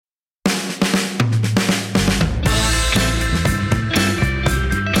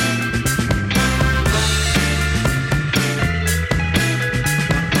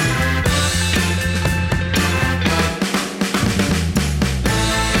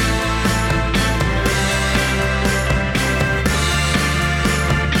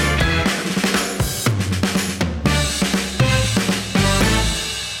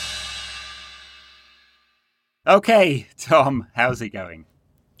Okay, Tom, how's it going?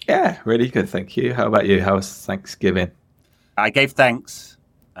 Yeah, really good, thank you. How about you? How was Thanksgiving? I gave thanks.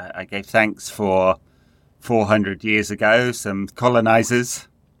 I gave thanks for 400 years ago. Some colonizers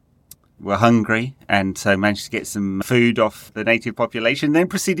were hungry and so managed to get some food off the native population, then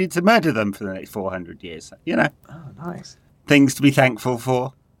proceeded to murder them for the next 400 years. Oh, nice. Things to be thankful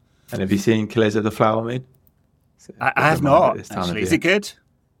for. And have you seen Killers of the Flower Moon? I have not, actually. Is it good?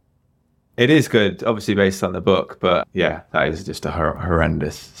 It is good, obviously based on the book, but yeah, that is just a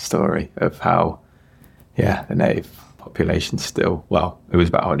horrendous story of how, the native population still, it was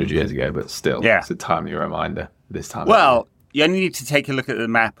about 100 years ago, but still, it's a timely reminder this time. Well, you only need to take a look at the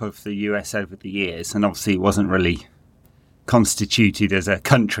map of the US over the years, and obviously it wasn't really constituted as a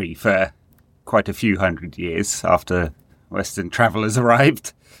country for quite a few hundred years after Western travellers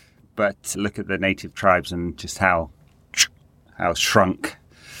arrived. But look at the native tribes and just how shrunk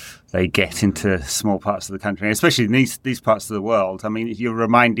they get into small parts of the country, especially in these parts of the world. I mean, you're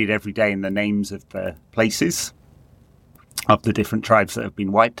reminded every day in the names of the places of the different tribes that have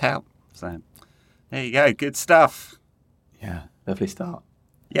been wiped out. So there you go. Good stuff. Yeah, lovely start.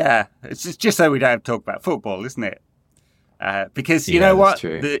 Yeah, it's just so we don't have to talk about football, isn't it? Because you know what,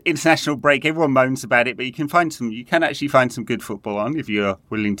 the international break, everyone moans about it, but you can actually find some good football on if you're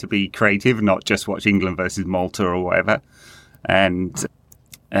willing to be creative and not just watch England versus Malta or whatever. And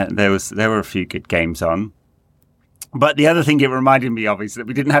there were a few good games on. But the other thing it reminded me of is that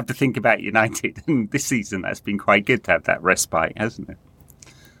we didn't have to think about United. And this season, that's been quite good to have that respite, hasn't it?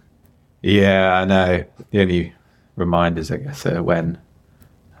 Yeah, I know. The only reminders, I guess, are when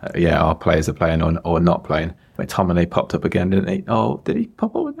our players are playing or not playing. When McTominay popped up again, didn't he? Oh, did he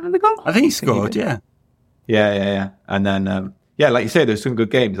pop up with another goal? I think he scored, yeah. Yeah. And then, like you said, there's some good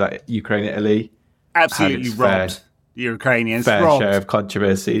games, like Ukraine-Italy. Absolutely robbed the Ukrainians. Fair share of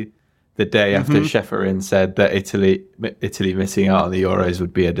controversy. The day after Schäferin said that Italy missing out on the Euros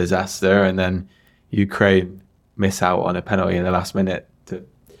would be a disaster, and then Ukraine miss out on a penalty in the last minute to,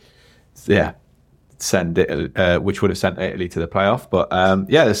 send it, which would have sent Italy to the playoff. But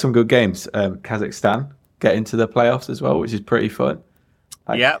there's some good games. Kazakhstan get into the playoffs as well, which is pretty fun.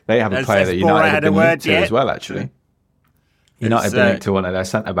 They have a player that United have been linked to as well, actually. United have been linked to one of their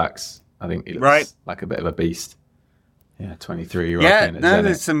centre-backs. I think he looks like a bit of a beast. Yeah, 23-year-old. Yeah,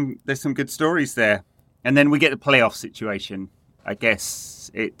 there's some good stories there. And then we get the playoff situation. I guess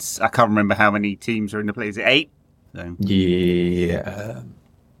I can't remember how many teams are in the playoffs. Is it 8? So. Yeah,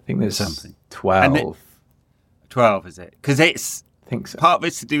 I think there's something. 12. 12, is it? Because I think so. Part of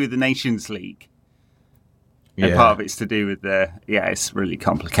it's to do with the Nations League. And part of it's to do with it's really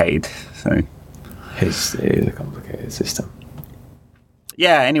complicated. So it is a complicated system.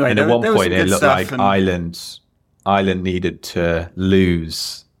 Yeah, anyway. And at one point it looked like Ireland needed to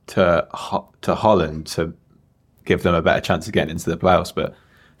lose to Holland to give them a better chance of getting into the playoffs, but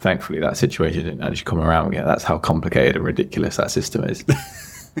thankfully that situation didn't actually come around yet. That's how complicated and ridiculous that system is.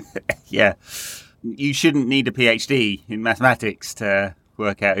 Yeah. You shouldn't need a PhD in mathematics to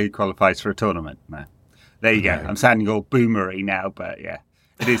work out who qualifies for a tournament. No. There you go. I'm sounding all boomery now, but yeah,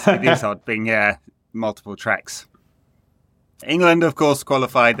 it is odd being multiple tracks. England, of course,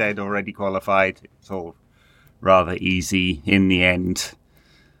 qualified. They'd already qualified. It's all rather easy in the end.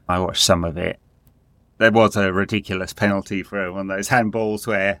 I watched some of it. There was a ridiculous penalty for one of those handballs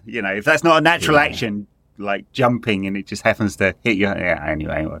where, if that's not a natural action, like jumping, and it just happens to hit you. Yeah,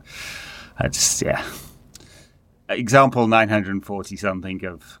 anyway, Example 940 something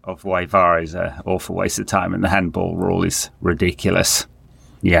of why VAR is an awful waste of time and the handball rule is ridiculous.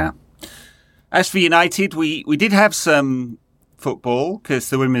 Yeah. As for United, we did have some football because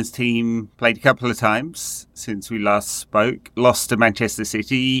the women's team played a couple of times since we last spoke, lost to Manchester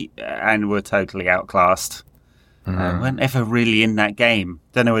City and were totally outclassed. Weren't ever really in that game.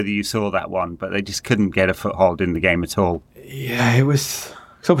 Don't know whether you saw that one, but they just couldn't get a foothold in the game at all. Yeah, it was...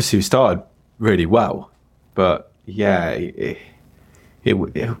 Because obviously we started really well, but it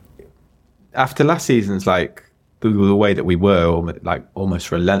after last season's the way that we were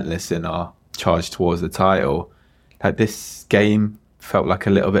almost relentless in our charge towards the title, this game felt like a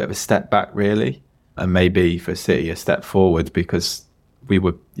little bit of a step back really, and maybe for City a step forward because we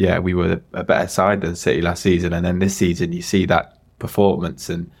were a better side than City last season, and then this season you see that performance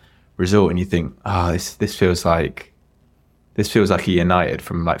and result and you think, this feels like a United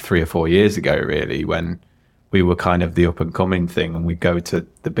from 3 or 4 years ago really, when we were kind of the up and coming thing, and we go to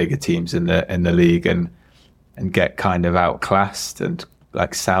the bigger teams in the league and get kind of outclassed and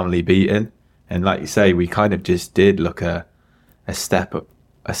soundly beaten. And like you say, we kind of just did look a step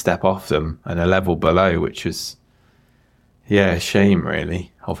off them and a level below, which was a shame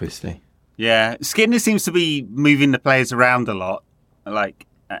really, obviously. Yeah, Skinner seems to be moving the players around a lot,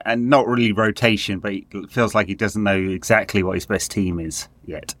 and not really rotation, but it feels like he doesn't know exactly what his best team is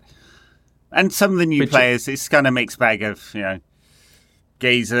yet. And some of the new players, it's kind of mixed bag of,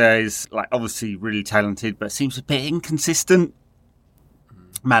 Gazer is obviously really talented, but seems a bit inconsistent.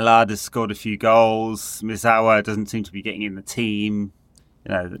 Mallard has scored a few goals. Mizawa doesn't seem to be getting in the team.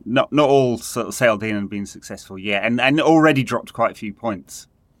 Not all sort of sailed in and been successful yet, and already dropped quite a few points.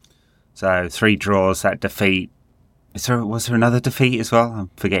 So 3 draws, that defeat. Was there another defeat as well? I'm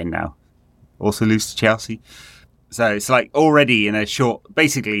forgetting now. Also lose to Chelsea. So it's already in a short...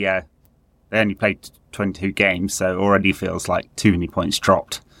 Basically, they only played 22 games, so already feels like too many points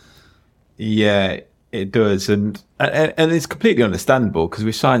dropped. Yeah, it does. And it's completely understandable because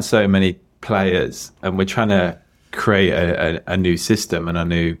we've signed so many players and we're trying to create a new system and a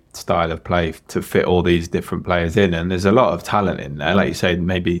new style of play to fit all these different players in. And there's a lot of talent in there. Like you say,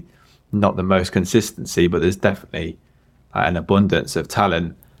 maybe not the most consistency, but there's definitely an abundance of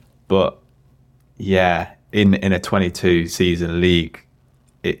talent. But yeah, in a 22 season league,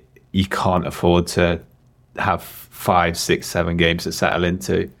 you can't afford to have 5, 6, 7 games to settle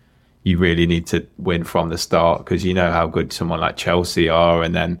into. You really need to win from the start because you know how good someone like Chelsea are.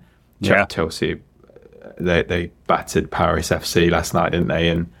 And then Chelsea, they battered Paris FC last night, didn't they?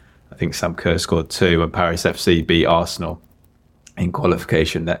 And I think Sam Kerr scored 2 and Paris FC beat Arsenal in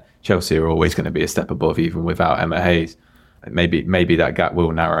qualification. That Chelsea are always going to be a step above even without Emma Hayes. Maybe that gap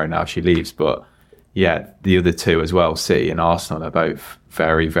will narrow now she leaves, but yeah, the other 2 as well, City and Arsenal, are both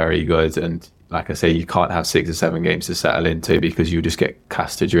very, very good. And like I say, you can't have 6 or 7 games to settle into because you just get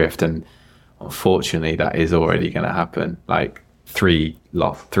cast adrift. And unfortunately, that is already going to happen. 3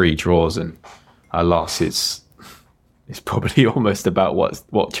 draws and a loss is probably almost about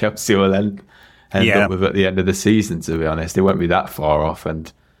what Chelsea will end up with at the end of the season, to be honest. It won't be that far off.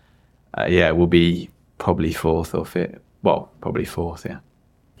 And we'll be probably 4th or 5th. Well, probably 4th, yeah.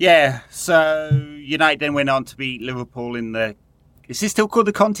 Yeah, so United then went on to beat Liverpool in the... Is this still called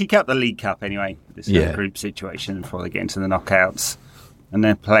the Conti Cup? The League Cup, anyway. This group situation before they get into the knockouts. And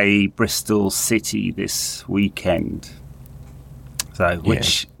then play Bristol City this weekend. So,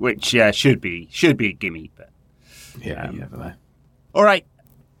 which should be a gimme. But all right,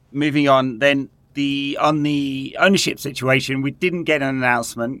 moving on. Then on the ownership situation, we didn't get an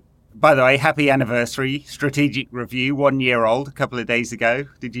announcement. By the way, happy anniversary! Strategic review, 1 year old, a couple of days ago.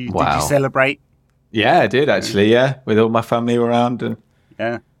 Did you celebrate? Yeah, I did actually. Yeah, with all my family around, and we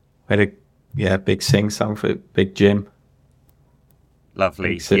had a big sing song for Big Jim.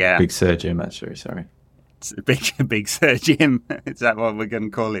 Lovely, Big Sir Jim. Actually, sorry, it's big Sir Jim. Is that what we're going to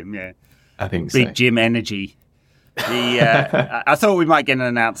call him? Yeah, I think Big Jim energy. I thought we might get an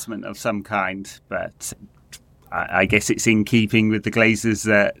announcement of some kind, but I guess it's in keeping with the Glazers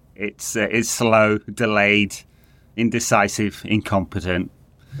that it's slow, delayed, indecisive, incompetent.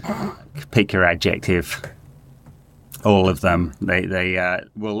 Pick your adjective. All of them. They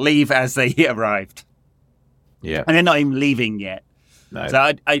will leave as they arrived. Yeah, and they're not even leaving yet. No.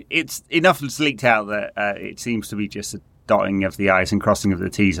 So it's enough that's leaked out that it seems to be just a dotting of the I's and crossing of the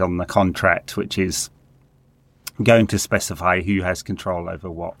T's on the contract, which is going to specify who has control over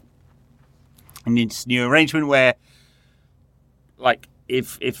what. And it's a new arrangement where,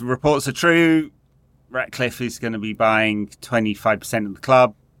 if reports are true, Ratcliffe is going to be buying 25% of the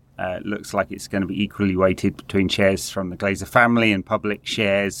club. Looks like it's going to be equally weighted between shares from the Glazer family and public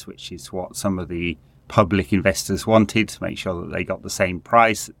shares, which is what some of the public investors wanted to make sure that they got the same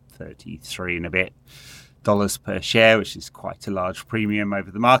price at $33 and a bit per share, which is quite a large premium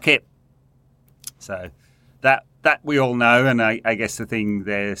over the market. So that we all know, and I guess the thing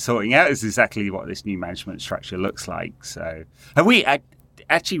they're sorting out is exactly what this new management structure looks like. So have we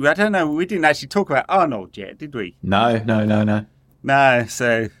actually, I don't know, we didn't actually talk about Arnold yet, did we? No. No,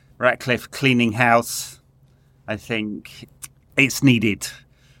 so Ratcliffe cleaning house, I think it's needed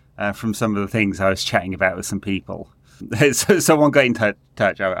from some of the things I was chatting about with some people. So someone got in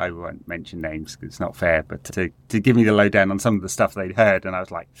touch, I won't mention names because it's not fair, but to give me the lowdown on some of the stuff they'd heard, and I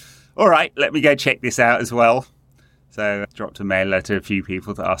was like, all right, let me go check this out as well. So I dropped a mailer to a few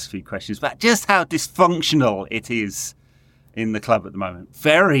people to ask a few questions about just how dysfunctional it is in the club at the moment.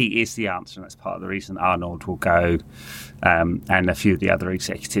 Very is the answer, and that's part of the reason Arnold will go, and a few of the other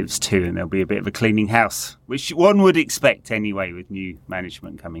executives too, and there'll be a bit of a cleaning house, which one would expect anyway with new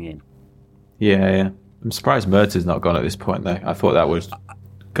management coming in. Yeah. I'm surprised Merter's not gone at this point, though. I thought that was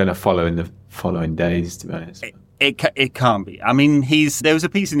going to follow in the following days, to be honest. It can't be. I mean, there was a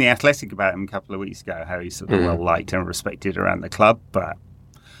piece in The Athletic about him a couple of weeks ago, how he's sort of well-liked and respected around the club, but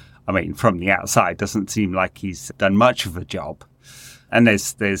I mean, from the outside, doesn't seem like he's done much of a job. And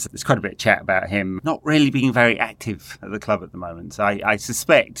there's quite a bit of chat about him not really being very active at the club at the moment. So I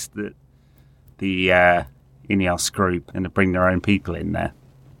suspect that the Ineos group are going to bring their own people in there.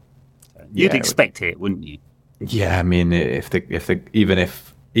 You'd expect it, wouldn't you? Yeah, I mean,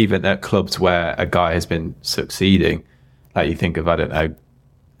 even at clubs where a guy has been succeeding, like you think of, I don't know,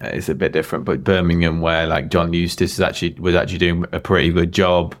 it's a bit different, but Birmingham, where like John Eustace was actually doing a pretty good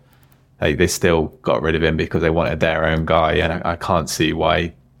job, like they still got rid of him because they wanted their own guy, and I can't see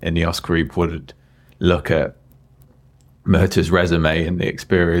why Ineos Group would look at Murtaugh's resume and the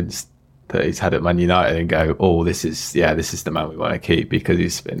experience that he's had at Man United and go, oh, this is the man we want to keep, because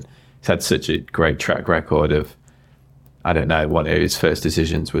he's had such a great track record of, I don't know, one of his first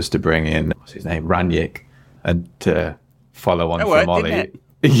decisions was to bring in, what's his name, Ranić, and to follow on from Ollie.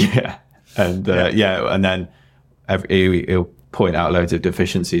 Yeah. And and then he'll point out loads of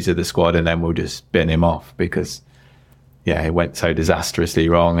deficiencies of the squad, and then we'll just bin him off because, it went so disastrously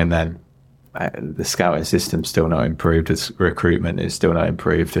wrong. And then the scouting system's still not improved. Its recruitment is still not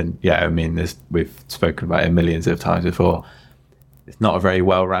improved. And we've spoken about it millions of times before. It's not a very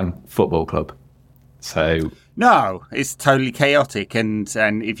well-run football club. So no, it's totally chaotic. And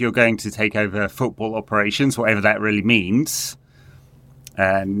if you're going to take over football operations, whatever that really means,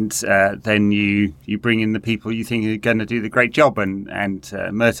 and then you bring in the people you think are going to do the great job. And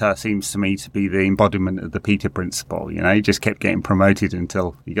Murtaugh seems to me to be the embodiment of the Peter principle. He just kept getting promoted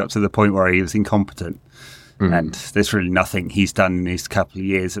until he got to the point where he was incompetent. And there's really nothing he's done in his couple of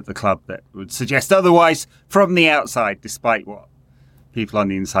years at the club that would suggest otherwise from the outside, despite what people on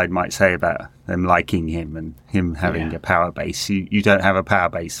the inside might say about them liking him and him having a power base. You don't have a power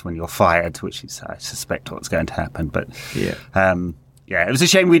base when you're fired, which is, I suspect, what's going to happen. But it was a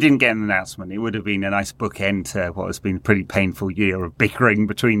shame we didn't get an announcement. It would have been a nice bookend to what has been a pretty painful year of bickering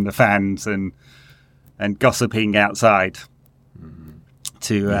between the fans and gossiping outside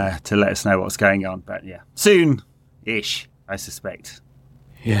to let us know what's going on. But soon-ish, I suspect.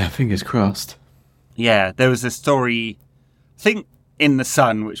 Yeah, fingers crossed. Yeah, there was a story, I think, in The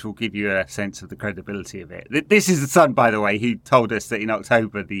Sun, which will give you a sense of the credibility of it. This is The Sun, by the way, who told us that in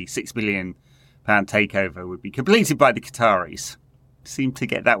October the £6 billion takeover would be completed by the Qataris. Seemed to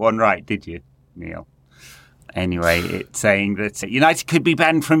get that one right, did you, Neil? Anyway, it's saying that United could be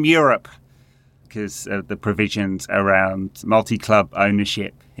banned from Europe because of the provisions around multi-club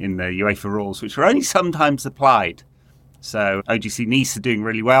ownership in the UEFA rules, which are only sometimes applied. So OGC Nice are doing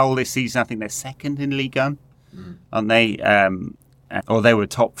really well this season. I think they're second in Ligue 1, aren't they? Or they were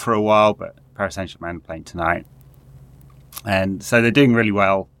top for a while, but Paris Saint-Germain are playing tonight. And so they're doing really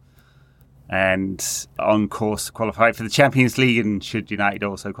well and on course to qualify for the Champions League. And should United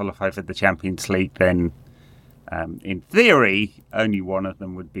also qualify for the Champions League, then in theory, only one of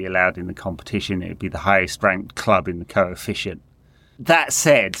them would be allowed in the competition. It would be the highest ranked club in the coefficient. That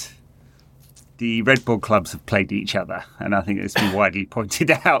said, the Red Bull clubs have played each other, and I think it's been widely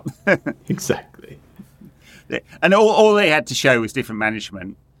pointed out. Exactly. And all they had to show was different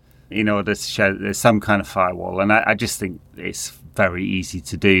management in order to show that there's some kind of firewall. And I just think it's very easy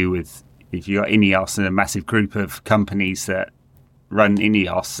to do with, if you've got Ineos and a massive group of companies that run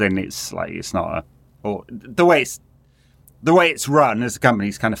Ineos, then it's like, it's not or the way it's run as a company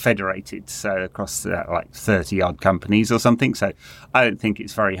is kind of federated, so across like 30 odd companies or something. So I don't think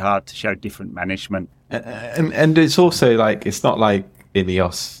it's very hard to show different management. And it's also like, it's not like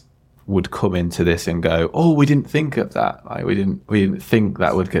Ineos would come into this and go, oh, we didn't think of that. Like we didn't think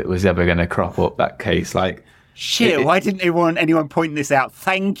that was ever going to crop up, that case. Like, shit, why didn't anyone point this out?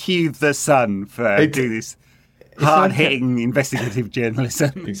 Thank you, The Sun, for doing this hard-hitting investigative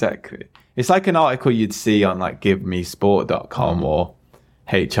journalism. Exactly. It's like an article you'd see on like GiveMeSport.com or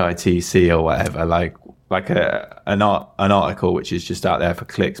HITC or whatever, like an article which is just out there for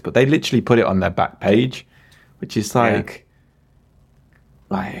clicks, but they literally put it on their back page, which is like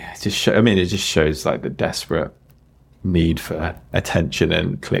it just shows like the desperate need for attention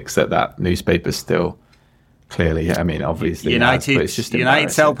and clicks that newspaper still clearly. I mean, obviously, United, but it's just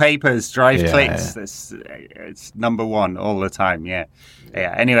United sell papers, drive clicks. It's number one all the time. Yeah.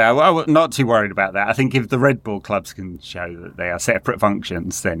 Anyway, I'm not too worried about that. I think if the Red Bull clubs can show that they are separate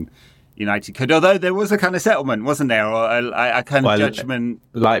functions, then United could. Although there was a kind of settlement, wasn't there, or a kind of judgment?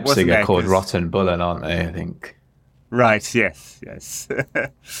 Leipzig are called Rotten Bullen, aren't they? I think. Right. Yes.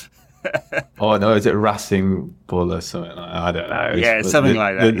 Oh no, is it Racing Bull or something? I don't know. Yeah, something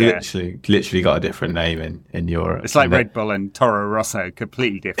like that. Literally got a different name in Europe. It's like Red Bull and Toro Rosso,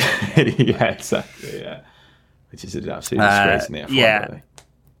 completely different. Yeah, exactly. Yeah, which is an absolute disgrace in the F1. Yeah, really.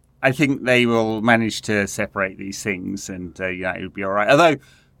 I think they will manage to separate these things, and United will be all right. Although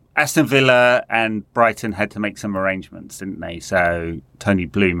Aston Villa and Brighton had to make some arrangements, didn't they? So Tony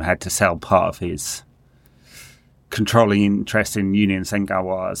Bloom had to sell part of his controlling interest in Union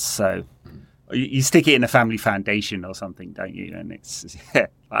Saint-Gilloise. So you stick it in a family foundation or something, don't you? And it's,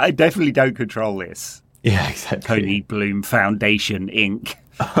 I definitely don't control this. Yeah, exactly. Tony Bloom Foundation, Inc.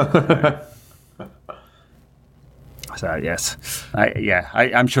 So, yes.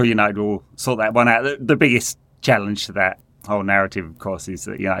 I'm sure United will sort that one out. The biggest challenge to that whole narrative, of course, is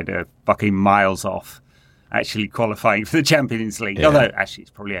that United are fucking miles off actually qualifying for the Champions League. Yeah. Although, actually,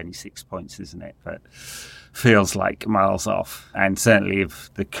 it's probably only 6 points, isn't it? But feels like miles off. And certainly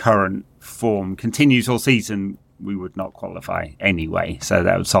if the current form continues all season, we would not qualify anyway. So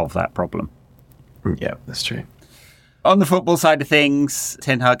that would solve that problem. Yeah, that's true. On the football side of things,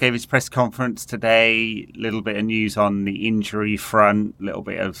 Ten Hag gave his press conference today. A little bit of news on the injury front, a little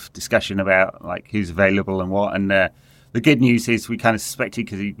bit of discussion about like who's available and what. And the good news is we kind of suspected,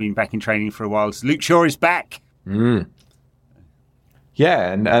 because he'd been back in training for a while, so Luke Shaw is back. Yeah,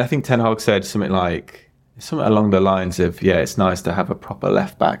 and I think Ten Hag said something along the lines of, yeah, it's nice to have a proper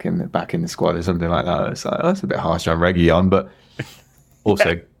left back in the squad or something like that. It's like, oh, that's a bit harsh on Reguilon, but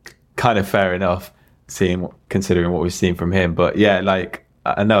also kind of fair enough, considering what we've seen from him. But yeah, like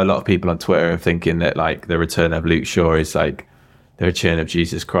I know a lot of people on Twitter are thinking that like the return of Luke Shaw is like the return of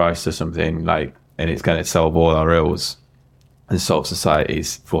Jesus Christ or something, like, and it's going to solve all our ills and solve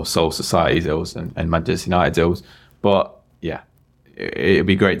society's ills and Manchester United's ills. But yeah, it'd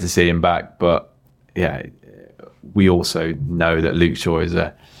be great to see him back. But yeah, we also know that Luke Shaw is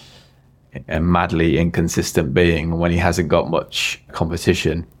a madly inconsistent being. When he hasn't got much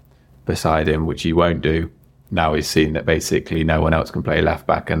competition beside him, which he won't do, now he's seen that basically no one else can play left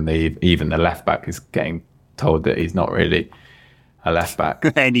back, and even the left back is getting told that he's not really a left back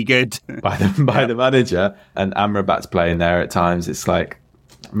any good by the manager. And Amrabat's playing there at times. It's like,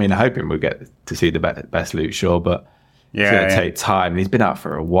 I mean, I hope we'll get to see the best Luke Shaw, but it's going to take time. He's been out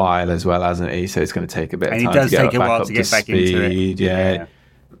for a while as well, hasn't he? So it's going to take a bit of time to get back up to speed.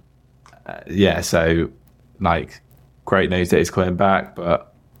 Yeah. So like, great news that he's coming back,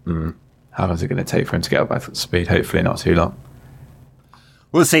 but how long is it going to take for him to get up back up to speed? Hopefully not too long.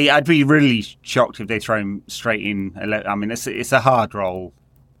 We'll see. I'd be really shocked if they throw him straight in. I mean, it's a hard role,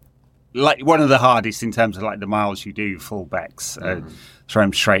 like one of the hardest in terms of like the miles you do fullbacks. Throw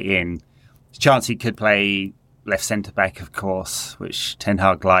him straight in. Chance he could play left centre back, of course, which Ten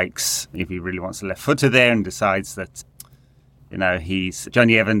Hag likes if he really wants a left footer there and decides that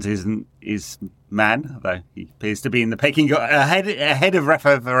Johnny Evans isn't his man, although he appears to be in the pecking order ahead of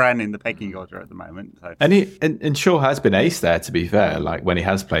Rafa Varane in the pecking order at the moment. So. And Shaw has been ace there, to be fair, like when he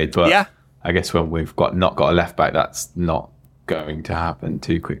has played. But yeah. I guess when we've not got a left back, that's not going to happen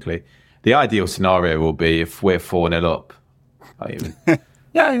too quickly. The ideal scenario will be if we're 4-0 up.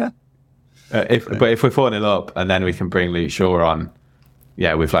 Yeah. But if we're 4-0 up and then we can bring Luke Shaw on,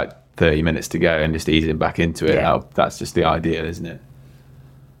 with like 30 minutes to go and just ease him back into it. Yeah. That's just the ideal, isn't it?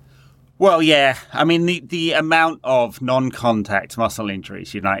 Well, yeah. I mean, the amount of non-contact muscle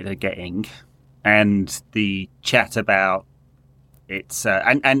injuries United are getting, and the chat about it's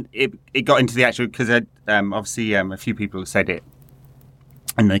and it got into the actual, because obviously a few people have said it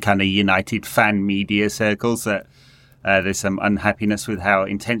in the kind of United fan media circles that there's some unhappiness with how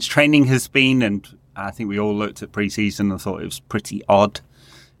intense training has been, and I think we all looked at pre-season and thought it was pretty odd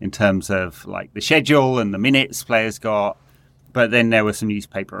in terms of like the schedule and the minutes players got. But then there were some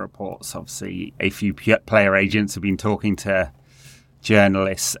newspaper reports. Obviously, a few player agents have been talking to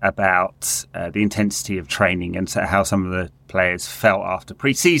journalists about the intensity of training and so how some of the players felt after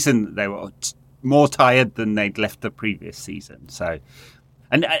pre-season. They were more tired than they'd left the previous season. So,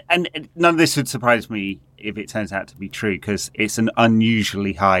 and none of this would surprise me if it turns out to be true, because it's an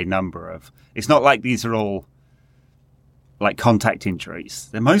unusually high number of. It's not like these are all like contact injuries.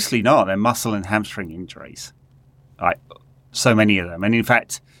 They're mostly not. They're muscle and hamstring injuries. Like so many of them. And in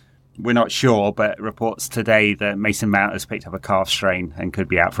fact, we're not sure, but reports today that Mason Mount has picked up a calf strain and could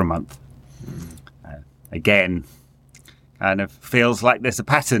be out for a month. Again, kind of feels like there's a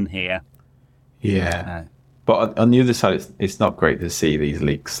pattern here. Yeah. But on the other side, it's not great to see these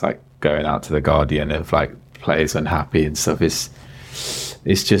leaks like going out to the Guardian of like players unhappy and stuff. It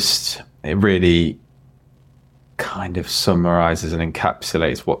really kind of summarizes and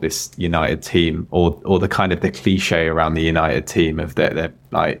encapsulates what this United team, or the kind of the cliche around the United team of they're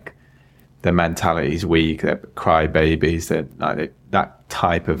like their mentality's weak, they're crybabies, they're like that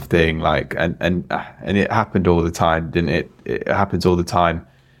type of thing. Like and it happened all the time, didn't it? It happens all the time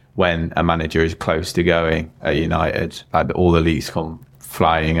when a manager is close to going at United. Like all the leaks come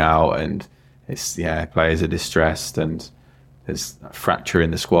flying out, and it's players are distressed, and there's a fracture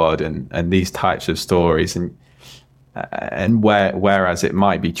in the squad and these types of stories. And whereas it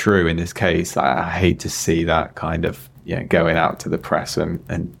might be true in this case, I hate to see that kind of going out to the press and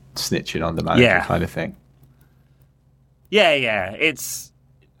snitching on the manager kind of thing. Yeah.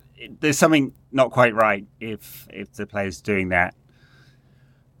 There's something not quite right if the player's doing that.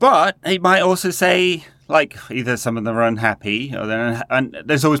 But he might also say, like, either some of them are unhappy, or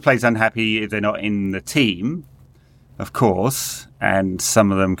there's always players unhappy if they're not in the team, of course, and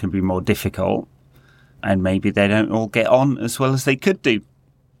some of them can be more difficult, and maybe they don't all get on as well as they could do.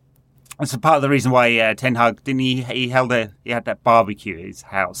 That's a part of the reason why Ten Hag, didn't he had that barbecue at his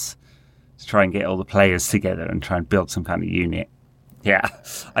house to try and get all the players together and try and build some kind of unit. Yeah,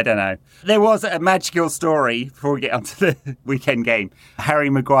 I don't know. There was a magical story before we get onto the weekend game.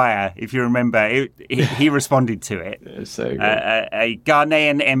 Harry Maguire, if you remember, he responded to it. It's so good. A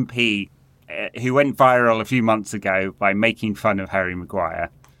Ghanaian MP who went viral a few months ago by making fun of Harry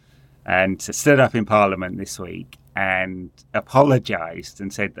Maguire and stood up in Parliament this week and apologised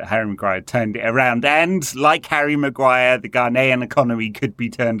and said that Harry Maguire turned it around. And like Harry Maguire, the Ghanaian economy could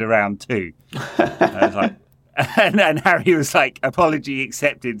be turned around too. I was like... And Harry was like, apology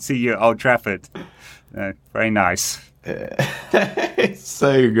accepted, see you at Old Trafford. Very nice. It's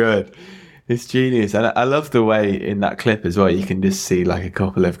so good. It's genius. And I love the way in that clip as well, you can just see like a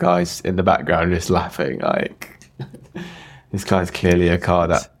couple of guys in the background just laughing. Like, this guy's clearly a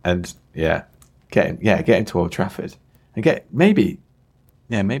card. And get him to Old Trafford. And maybe,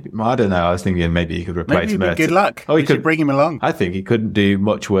 I don't know. I was thinking maybe he could replace Mertesacker. Good luck. He could bring him along. I think he couldn't do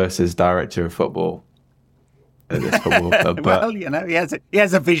much worse as director of football. This football club, but well, he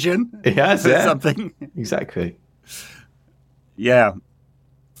has a vision. He has something. Exactly. Yeah,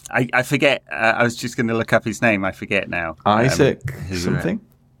 I forget. I was just going to look up his name. I forget now. Isaac something.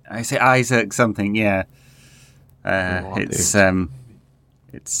 I say Isaac something. Yeah. It's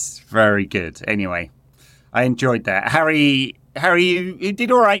very good. Anyway, I enjoyed that. Harry, he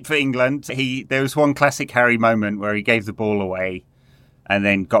did all right for England. There was one classic Harry moment where he gave the ball away and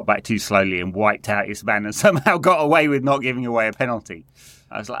then got back too slowly and wiped out his man and somehow got away with not giving away a penalty.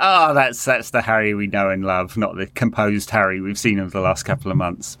 I was like, that's the Harry we know and love, not the composed Harry we've seen over the last couple of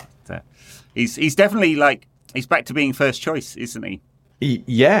months. So he's definitely he's back to being first choice, isn't he?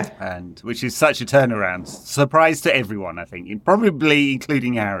 Yeah. And which is such a turnaround. Surprise to everyone, I think, probably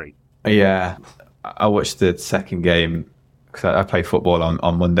including Harry. Yeah. I watched the second game because I play football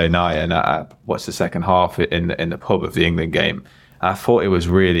on Monday night, and I watched the second half in the pub of the England game. I thought it was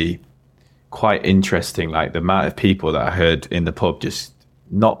really quite interesting, like the amount of people that I heard in the pub just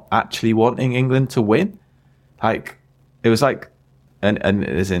not actually wanting England to win. Like, it was like, and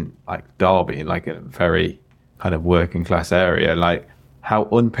it isn't like Derby, like a very kind of working class area, like how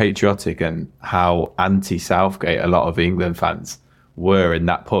unpatriotic and how anti-Southgate a lot of England fans were in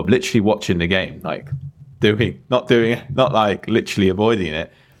that pub, literally watching the game, like not like literally avoiding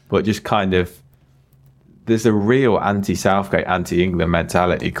it, but just kind of, there's a real anti-Southgate, anti-England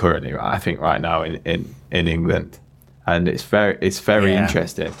mentality currently, I think, right now in England, and it's very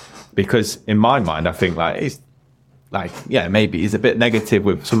interesting because in my mind, I think maybe he's a bit negative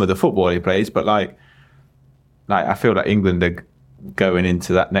with some of the football he plays, but like I feel like England are going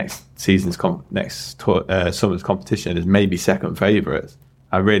into that next season's summer's competition as maybe second favourites.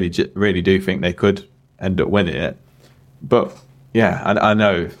 I really do think they could end up winning it, but yeah, I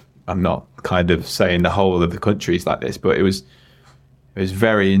know I'm not kind of saying the whole of the country's like this, but it was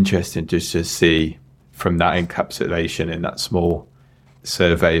very interesting just to see from that encapsulation in that small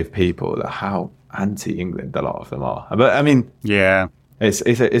survey of people that how anti-England a lot of them are. But I mean, yeah, it's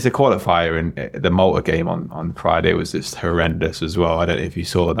a qualifier, and the Malta game on Friday was just horrendous as well. I don't know if you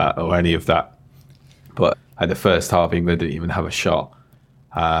saw that or any of that, but at the first half, England didn't even have a shot.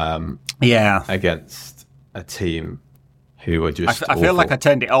 Against a team who were just I feel like I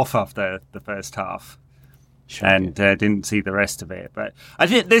turned it off after the first half and didn't see the rest of it. But I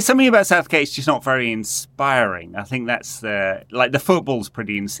think there's something about Southgate, it's just not very inspiring. I think that's the football's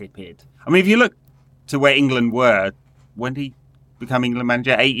pretty insipid. I mean, if you look to where England were, when did he become England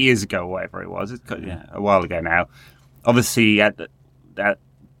manager? 8 years ago or whatever it was. It's a while ago now. Obviously, at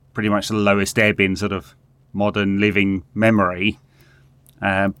pretty much the lowest ebb in sort of modern living memory.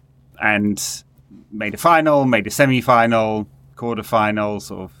 And made a final, made a semi-final, quarter-final,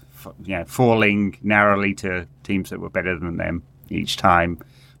 sort of, falling narrowly to teams that were better than them each time.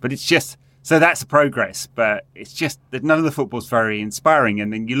 But it's just, so that's a progress, but it's just that none of the football's very inspiring.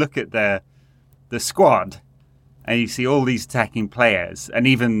 And then you look at the squad and you see all these attacking players and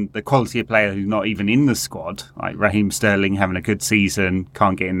even the quality of player who's not even in the squad, like Raheem Sterling having a good season,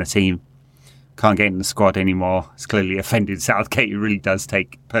 can't get in the team can't get in the squad anymore. It's clearly offended Southgate. He really does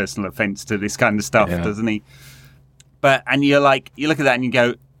take personal offence to this kind of stuff, doesn't he? And you look at that and you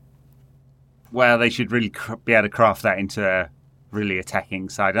go, well, they should really be able to craft that into a really attacking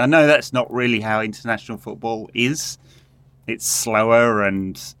side. I know that's not really how international football is. It's slower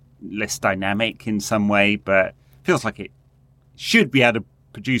and less dynamic in some way, but it feels like it should be able to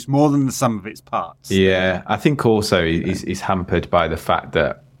produce more than the sum of its parts. Yeah, I think also he's hampered by the fact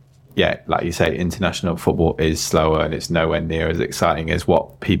that, like you say, international football is slower and it's nowhere near as exciting as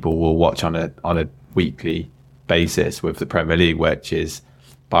what people will watch on a weekly basis with the Premier League, which is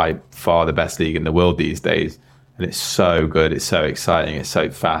by far the best league in the world these days. And it's so good, it's so exciting, it's so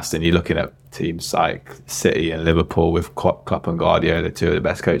fast. And you're looking at teams like City and Liverpool with Klopp and Guardiola, two of the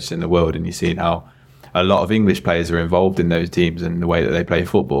best coaches in the world, and you're seeing how a lot of English players are involved in those teams and the way that they play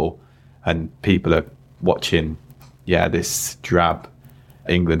football. And people are watching, this drab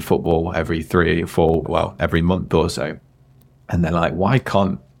England football every every month or so. And they're like, why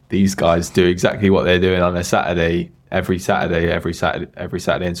can't these guys do exactly what they're doing on a Saturday, every Saturday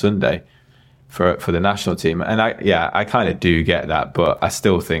and Sunday for the national team? And I kind of do get that, but I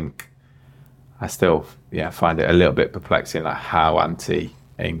still find it a little bit perplexing, like how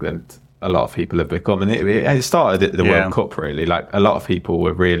anti-England a lot of people have become. And it started at the World Cup, really. Like, a lot of people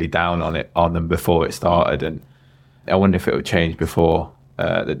were really down on them before it started, and I wonder if it would change before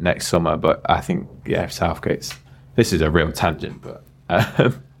the next summer. But I think, Southgate's, this is a real tangent, but I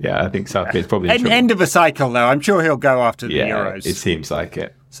think Southgate's probably end of a cycle, though. I'm sure he'll go after the Euros. It seems like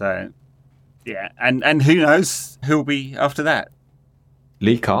it. So, and who knows who'll be after that?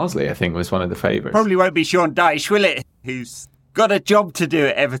 Lee Carsley, I think, was one of the favourites. Probably won't be Sean Dyche, will it? Who's got a job to do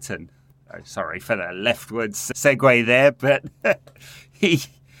at Everton. Oh, sorry for the leftwards segue there, but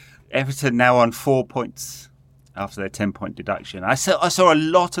Everton now on 4 points after their 10-point deduction. I saw a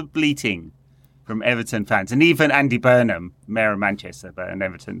lot of bleating from Everton fans, and even Andy Burnham, Mayor of Manchester, but an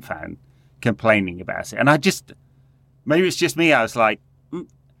Everton fan, complaining about it. And maybe it's just me, I was like,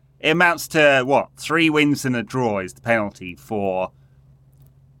 it amounts to, 3 wins and a draw is the penalty for,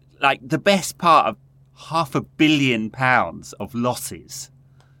 like, the best part of £500 million of losses.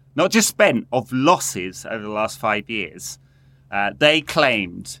 Not just spent, of losses over the last 5 years. They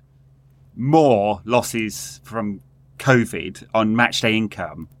claimed more losses from COVID on matchday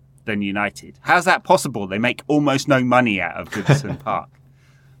income than United. How's that possible? They make almost no money out of Goodison Park.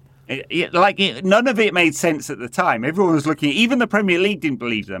 None of it made sense at the time. Everyone was looking, even the Premier League didn't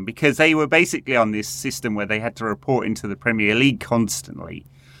believe them, because they were basically on this system where they had to report into the Premier League constantly,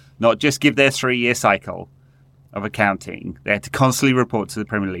 not just give their 3-year cycle of accounting. They had to constantly report to the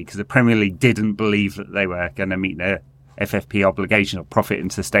Premier League because the Premier League didn't believe that they were going to meet their FFP obligation, or profit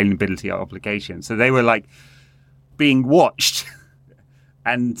and sustainability obligation. So they were like being watched.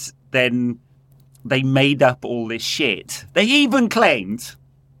 And then they made up all this shit. They even claimed,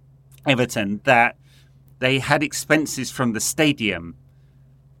 Everton, that they had expenses from the stadium,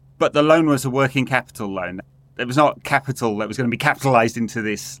 but the loan was a working capital loan. There was not capital that was going to be capitalized into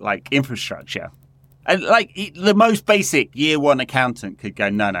this infrastructure. And the most basic year one accountant could go,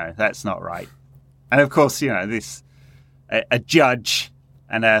 no, that's not right. And of course, a judge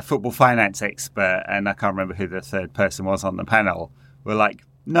and a football finance expert, and I can't remember who the third person was on the panel, were like,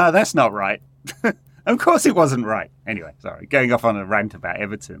 no, that's not right. Of course it wasn't right. Anyway, sorry, going off on a rant about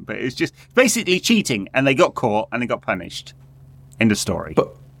Everton, but it was just basically cheating, and they got caught and they got punished. End of story.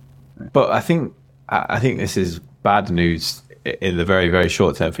 But I think this is bad news in the very, very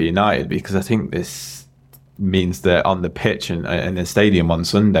short term for United, because I think this means that on the pitch and in the stadium on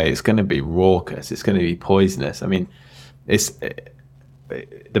Sunday, it's going to be raucous. It's going to be poisonous. I mean, it's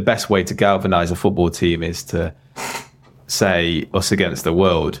the best way to galvanise a football team is to say us against the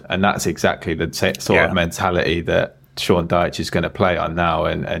world, and that's exactly the sort of mentality that Sean Dyche is going to play on now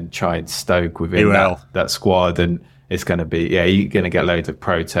and try and stoke within that squad. And it's going to be, you're going to get loads of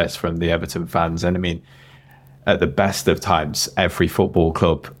protests from the Everton fans. And I mean, at the best of times, every football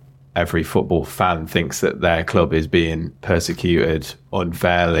club, every football fan thinks that their club is being persecuted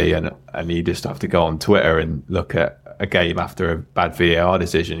unfairly, and you just have to go on Twitter and look at a game after a bad VAR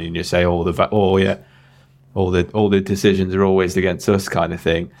decision, and you say all the decisions are always against us, kind of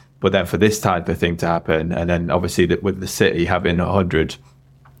thing. But then for this type of thing to happen, and then obviously with the City having 100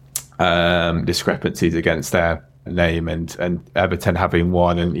 discrepancies against their name, and Everton having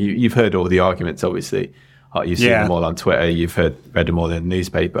one, and you've heard all the arguments, obviously. You've seen them all on Twitter, read them all in the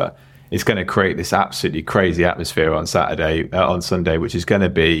newspaper. It's going to create this absolutely crazy atmosphere on Sunday, which is going to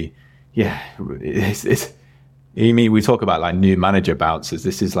be, we talk about new manager bounces.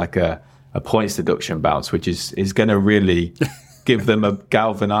 This is like a points deduction bounce, which is going to really give them a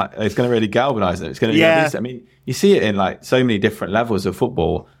galvanize. It's going to really galvanize them. It's going to be. I mean, you see it in like so many different levels of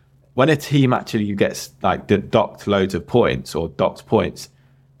football. When a team actually gets like docked loads of points or docked points,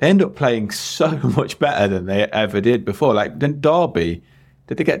 they end up playing so much better than they ever did before. Like then Derby,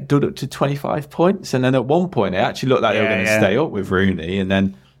 did they get done up to 25 points? And then at one point, it actually looked like they were going to stay up with Rooney. And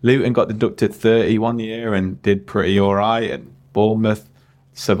then Luton got deducted 30 one year and did pretty all right. And Bournemouth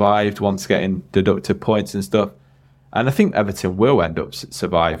survived once getting deducted points and stuff. And I think Everton will end up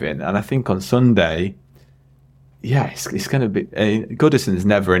surviving. And I think on Sunday, it's going to be... Goodison's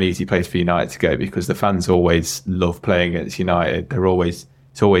never an easy place for United to go because the fans always love playing against United.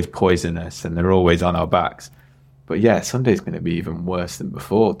 It's always poisonous and they're always on our backs. But Sunday's going to be even worse than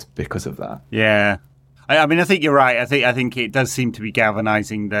before because of that. Yeah. I mean, I think you're right. I think it does seem to be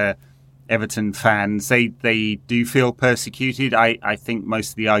galvanising the Everton fans. They do feel persecuted. I think most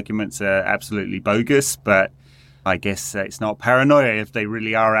of the arguments are absolutely bogus, but I guess it's not paranoia if they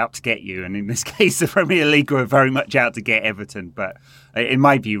really are out to get you. And in this case, the Premier League were very much out to get Everton, but in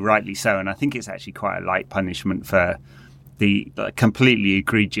my view, rightly so. And I think it's actually quite a light punishment for the completely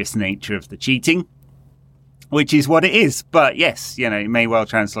egregious nature of the cheating, which is what it is. But yes, it may well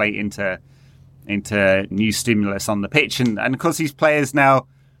translate into new stimulus on the pitch. And of course, these players now,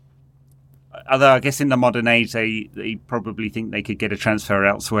 although I guess in the modern age, they probably think they could get a transfer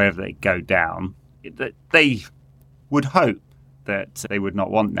elsewhere if they go down. They would hope that they would not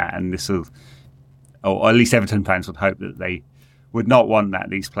want that, and this will, or at least Everton fans would hope that they would not want that,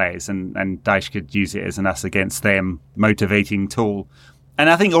 these players, and Dyche could use it as an us against them motivating tool. And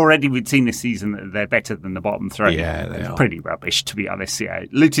I think already we've seen this season that they're better than the bottom three. Yeah, they are. Pretty rubbish, to be honest. Yeah,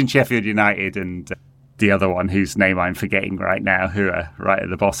 Luton, Sheffield United, and the other one whose name I'm forgetting right now, who are right at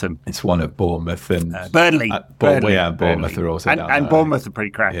the bottom. It's one of Bournemouth and Burnley. Bournemouth are also down and there. Bournemouth are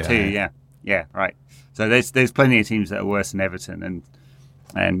pretty crap too. Yeah, right. So there's plenty of teams that are worse than Everton,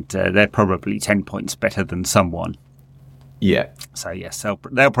 and they're probably 10 points better than someone. Yeah. So yes,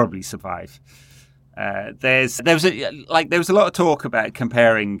 they'll probably survive. There was a lot of talk about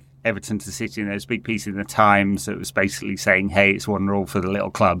comparing Everton to City, and there was a big piece in the Times that was basically saying, hey, it's one rule for the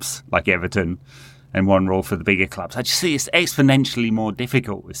little clubs like Everton and one rule for the bigger clubs. I just see it's exponentially more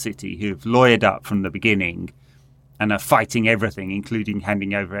difficult with City, who've lawyered up from the beginning and are fighting everything, including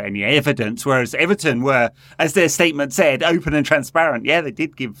handing over any evidence, whereas Everton were, as their statement said, open and transparent. Yeah, they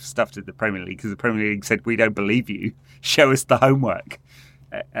did give stuff to the Premier League because the Premier League said, we don't believe you, show us the homework.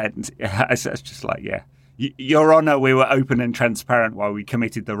 And it's just like, Your Honour, we were open and transparent while we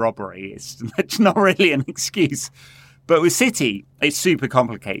committed the robbery. It's not really an excuse. But with City, it's super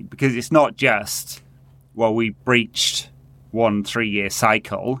complicated because it's not just, we breached 1 3-year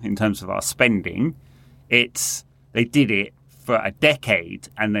cycle in terms of our spending. They did it for a decade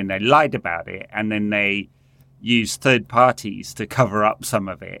and then they lied about it and then they used third parties to cover up some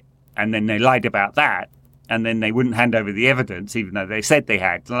of it. And then they lied about that. And then they wouldn't hand over the evidence, even though they said they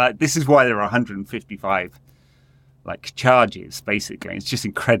had. This is why there are 155 charges, basically. It's just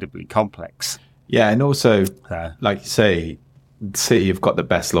incredibly complex. Yeah, and also, like you say, City have got the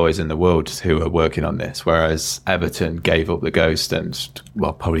best lawyers in the world who are working on this, whereas Everton gave up the ghost and,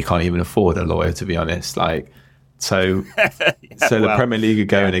 probably can't even afford a lawyer, to be honest. So the Premier League are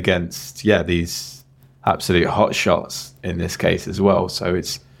going against, these absolute hot shots in this case as well. So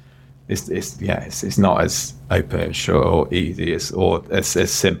it's not as open and short or easy as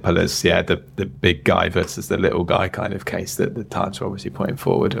simple as the big guy versus the little guy kind of case that the Times are obviously putting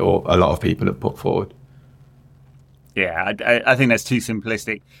forward, or a lot of people have put forward. Yeah, I think that's too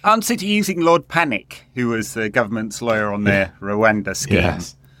simplistic. Aren't City using Lord Panic, who was the government's lawyer on their Rwanda scheme?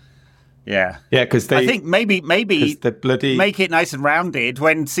 Yes. Yeah, because I think maybe the bloody make it nice and rounded.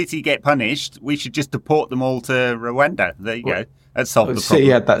 When City get punished, we should just deport them all to Rwanda. There you go. That solved the problem. City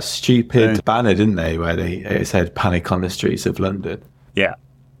had that stupid banner, didn't they, where it said "Panic on the streets of London." Yeah,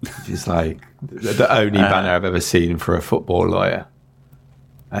 which is the only banner I've ever seen for a football lawyer,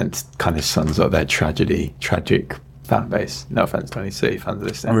 and kind of sums up their tragic fan base. No offense to any City fans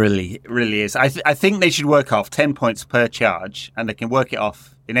listening. It really is. I think they should work off 10 points per charge, and they can work it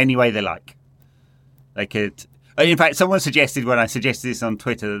off in any way they like. They could. In fact, someone suggested when I suggested this on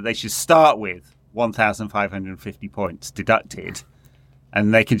Twitter that they should start with 1,550 points deducted,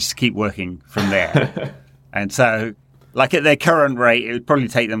 and they could just keep working from there. And so, at their current rate, it would probably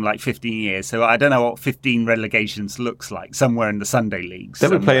take them 15 years. So I don't know what 15 relegations looks like somewhere in the Sunday leagues. They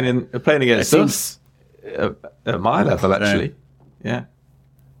were playing against us at my level, actually. Yeah.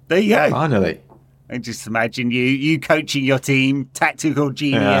 There you go. Finally. And just imagine you coaching your team, tactical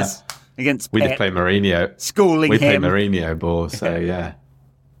genius against We just play Mourinho. Schooling we him. play Mourinho ball, so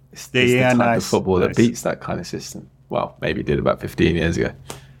It's the type of football that beats that kind of system. Well, maybe did about 15 years ago.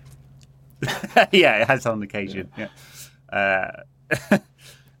 Yeah, it has on occasion. Yeah.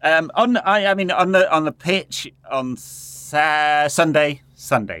 On the pitch on Sunday,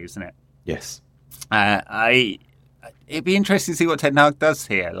 isn't it? Yes. It'd be interesting to see what Ten Hag does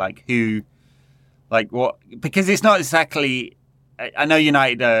here. Because it's not exactly. I know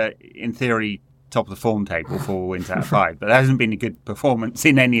United are in theory top of the form table, 4 wins out of 5, but there hasn't been a good performance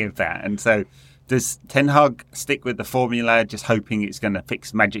in any of that. And so, does Ten Hag stick with the formula, just hoping it's going to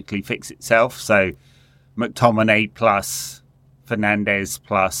magically fix itself? So, McTominay plus Fernandes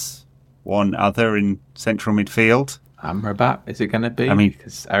plus one other in central midfield. Amrabat, is it going to be? I mean,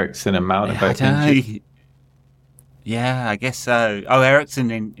 because Eriksen and Mount are both injured. Yeah, I guess so. Oh,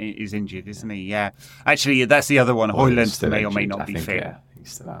 Eriksen is injured, isn't he? Yeah. Actually, that's the other one. Højlund may or may not be fit. Yeah,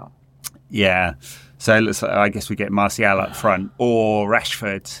 he's still out. Yeah. So it looks like, I guess we get Martial up front or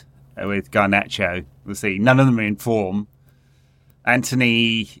Rashford with Garnacho. We'll see. None of them are in form.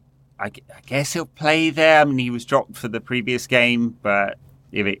 Anthony, I guess he'll play there. I mean, he was dropped for the previous game, but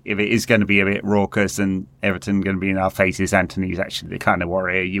if it is going to be a bit raucous and Everton going to be in our faces, Anthony's actually the kind of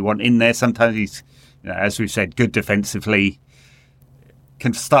warrior you want in there. Sometimes he's, as we've said, good defensively,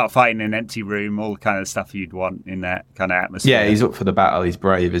 can start fighting in an empty room, all the kind of stuff you'd want in that kind of atmosphere. Yeah, he's up for the battle. He's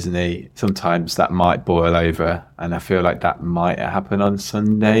brave, isn't he? Sometimes that might boil over, and I feel like that might happen on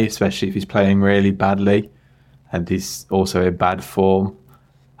Sunday, especially if he's playing really badly and he's also in bad form.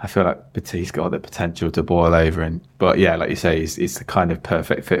 I feel like he's got the potential to boil over. But yeah, like you say, he's the kind of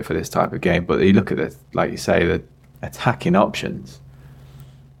perfect fit for this type of game. But you look at the, like you say, the attacking options.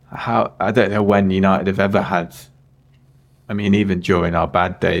 I don't know when United have ever had. I mean, even during our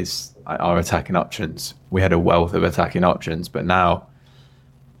bad days, our attacking options, we had a wealth of attacking options. But now,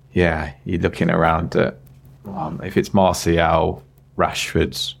 yeah, you're looking around at if it's Martial,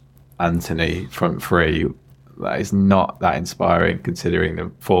 Rashford, Anthony front three. That is not that inspiring, considering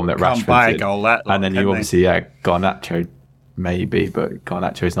the form that Rashford's buy a in. goal that long, and then you obviously, Garnacho maybe, but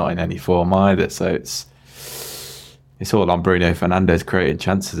Garnacho's not in any form either. So it's all on Bruno Fernandes creating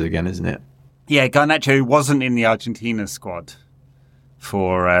chances again, isn't it? Yeah, Garnacho wasn't in the Argentina squad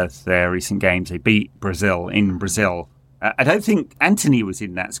for their recent games. They beat Brazil in Brazil. I don't think Anthony was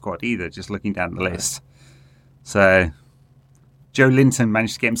in that squad either, just looking down the list. So Joe Linton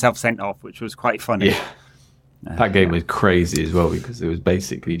managed to get himself sent off, which was quite funny. Yeah. That game was crazy as well because it was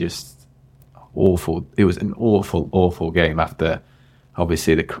basically just awful. It was an awful, awful game after,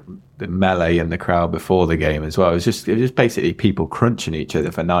 obviously, the melee and the crowd before the game as well. It was just basically people crunching each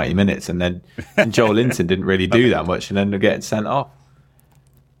other for 90 minutes, and Joel Linton didn't really do that much, and then they're getting sent off.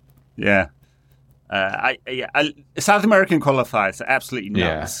 Yeah. South American qualifiers are absolutely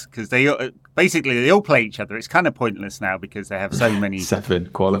nuts because they all play each other. It's kind of pointless now because they have so many 7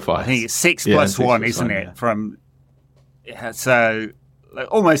 qualifiers. I think it's 6 plus 1, isn't it? Yeah. So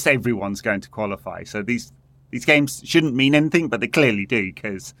almost everyone's going to qualify. So these games shouldn't mean anything, but they clearly do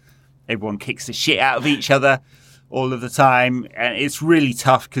because everyone kicks the shit out of each other all of the time, and it's really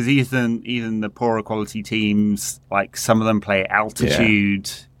tough because even the poorer quality teams, like some of them play at altitude.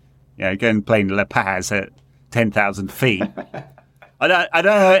 Yeah. Go and play in La Paz at 10,000 feet. I don't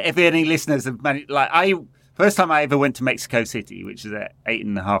know if any listeners have managed. First time I ever went to Mexico City, which is at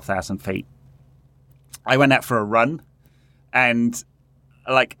 8,500 feet. I went out for a run, and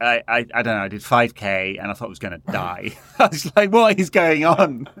I don't know. I did 5K, and I thought I was going to die. I was like, "What is going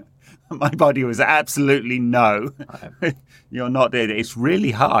on?" My body was absolutely no. You're not there. It's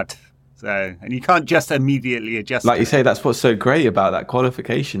really hard. So, and you can't just immediately adjust. Like you say, that's what's so great about that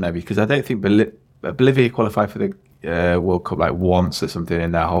qualification, though, because I don't think Bolivia qualified for the World Cup like once or something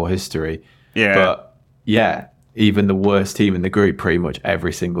in their whole history. Yeah. But yeah, even the worst team in the group, pretty much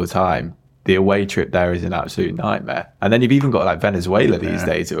every single time, the away trip there is an absolute nightmare. And then you've even got like Venezuela these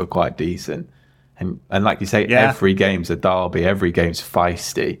days that are quite decent. And like you say, every game's a derby, every game's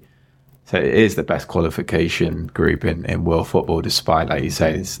feisty. So it is the best qualification group in world football, despite, like you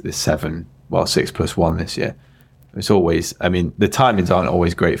say, it's 6 plus 1 this year. It's always, I mean, the timings aren't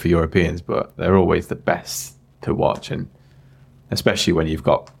always great for Europeans, but they're always the best to watch. And especially when you've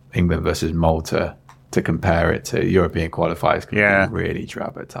got England versus Malta to compare it to, European qualifiers can be really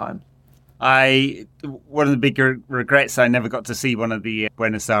drab at times. One of the big regrets, I never got to see one of the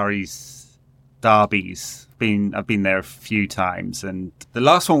Buenos Aires derbies. I've been there a few times, and the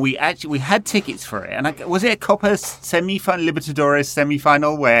last one we had tickets for it. And was it a Copa semi-final, Libertadores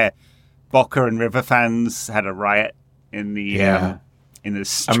semi-final, where Boca and River fans had a riot in the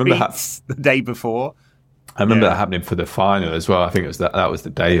streets the day before? I remember that happening for the final as well. I think it was that was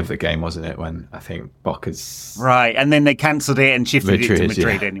the day of the game, wasn't it? When I think Boca's right, and then they cancelled it and shifted it to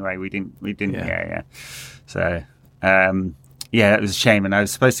Madrid. Anyway, we didn't. Yeah. So Yeah, it was a shame. And I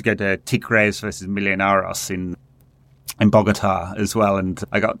was supposed to go to Tigres versus Millonarios in Bogota as well, and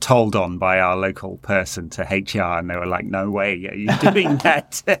I got told on by our local person to HR, and they were like, "No way, are you doing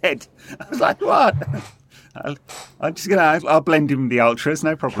that, Ted?" I was like, "What? I'll blend in with the ultras,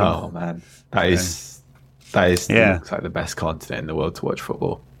 no problem." Oh man, that is looks like the best continent in the world to watch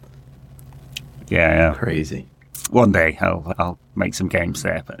football. Yeah, crazy. One day I'll make some games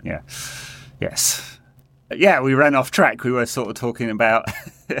there, but yeah, yes, yeah. We ran off track. We were sort of talking about.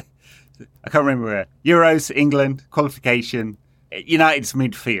 I can't remember where. Euros, England, qualification, United's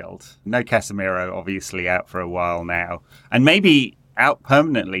midfield. No Casemiro, obviously out for a while now. And maybe out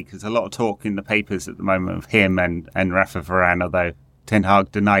permanently, because a lot of talk in the papers at the moment of him and Rafa Varane, although Ten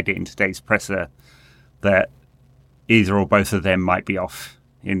Hag denied it in today's presser that either or both of them might be off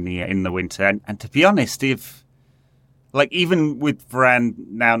in the winter. And to be honest, if even with Varane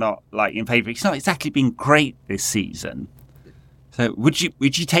now not in favour, he's not exactly been great this season. So would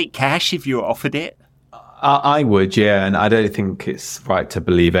you take cash if you were offered it? I would, yeah, and I don't think it's right to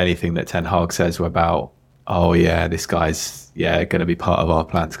believe anything that Ten Hag says about, oh yeah, this guy's going to be part of our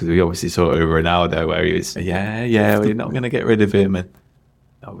plans, because we obviously saw it with Ronaldo where he was, we're not going to get rid of him, and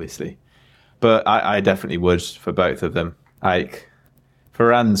obviously, but I definitely would for both of them. Like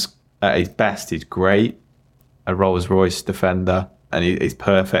Varane's at his best, he's great, a Rolls Royce defender, and he's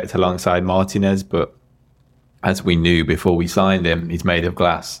perfect alongside Martinez, but as we knew before we signed him, he's made of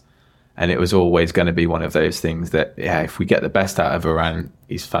glass. And it was always going to be one of those things that, if we get the best out of Varane,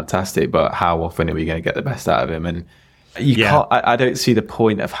 he's fantastic. But how often are we going to get the best out of him? And you can't. I don't see the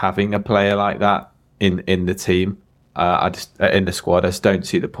point of having a player like that in the team. I just in the squad. I just don't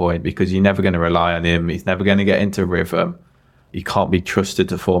see the point, because you're never going to rely on him. He's never going to get into rhythm. You can't be trusted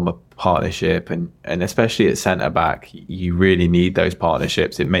to form a partnership, and especially at centre back, you really need those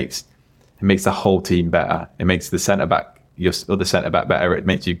partnerships. It makes the whole team better. It makes the centre back, your other centre back, better. It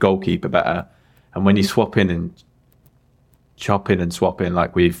makes your goalkeeper better. And when you swap in and chop in and swap in,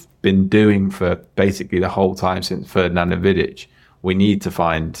 like we've been doing for basically the whole time since Ferdinand and Vidic, we need to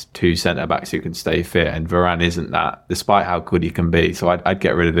find two centre backs who can stay fit. And Varane isn't that, despite how good he can be. So I'd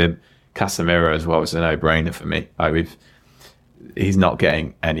get rid of him. Casemiro as well is a no-brainer for me. He's not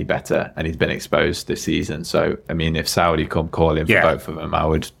getting any better, and he's been exposed this season. So I mean, if Saudi come calling for both of them, I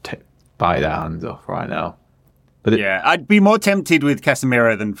would bite their hands off right now. But I'd be more tempted with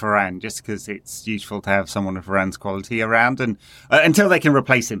Casemiro than Varane, just because it's useful to have someone of Varane's quality around, and until they can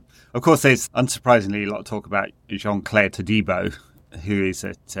replace him. Of course, there's unsurprisingly a lot of talk about Jean-Claire Todibo, who is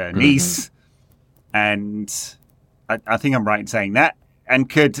at Nice, and I think I'm right in saying that, and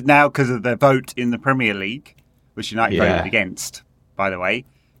could now, because of the vote in the Premier League, which United voted against, by the way,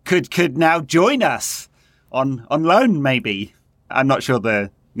 could now join us on loan, maybe. I'm not sure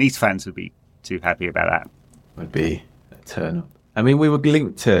the Nice fans would be too happy about that. Would be a turn up. I mean, we were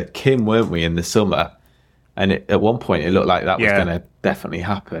linked to Kim, weren't we, in the summer? And at one point, it looked like that was going to definitely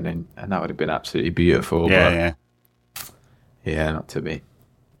happen, and that would have been absolutely beautiful. Yeah, not to be.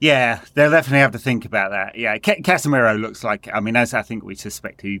 Yeah, they'll definitely have to think about that. Yeah, Casemiro looks like, as I think we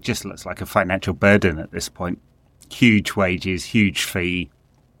suspect, he just looks like a financial burden at this point. Huge wages, huge fee.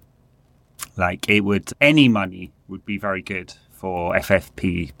 Any money would be very good for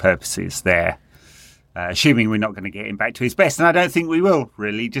FFP purposes there. Assuming we're not going to get him back to his best, and I don't think we will,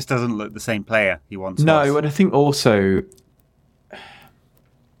 really. He just doesn't look the same player he once was. No, and I think also,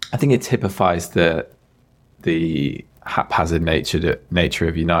 it typifies the haphazard nature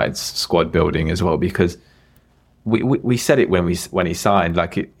of United's squad building as well, because we said it when he signed,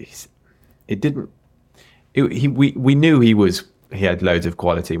 we knew he had loads of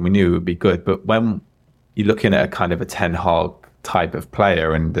quality, and we knew it would be good, but when you're looking at a kind of a Ten Hag type of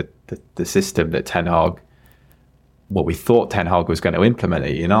player, and the system that Ten Hag, what we thought Ten Hag was going to implement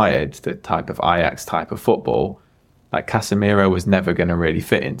at United, the type of Ajax type of football, like Casemiro was never going to really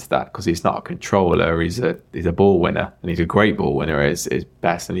fit into that, because he's not a controller. He's a ball winner, and he's a great ball winner at his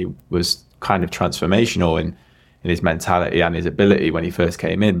best, and he was kind of transformational in his mentality and his ability when he first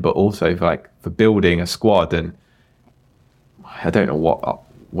came in, but also for building a squad. And I don't know what,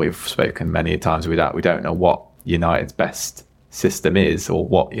 we've spoken many times with that, we don't know what United's best system is, or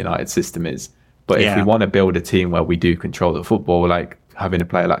what United's system is, but if we want to build a team where we do control the football, having a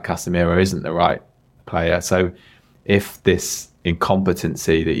player like Casemiro isn't the right player. So if this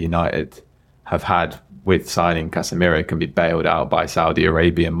incompetency that United have had with signing Casemiro can be bailed out by Saudi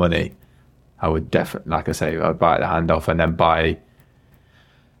Arabian money, I would definitely, like I say, I'd bite the hand off and then buy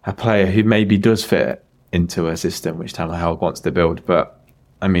a player who maybe does fit into a system which Ten Hag wants to build. But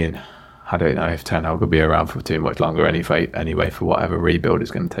I don't know if Ten Hag will be around for too much longer anyway for whatever rebuild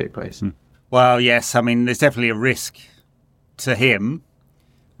is going to take place. Well, yes, I mean, there's definitely a risk to him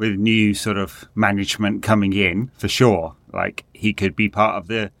with new sort of management coming in, for sure. Like, he could be part of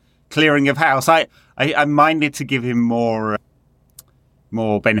the clearing of house. I'm minded to give him more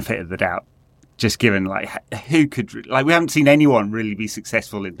benefit of the doubt, just given, like, who could... Like, we haven't seen anyone really be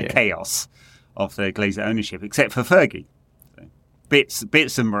successful in the chaos of the Glazer ownership, except for Fergie. So, bits of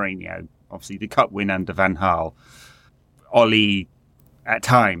Mourinho, obviously the cup win under Van Gaal. Ollie, at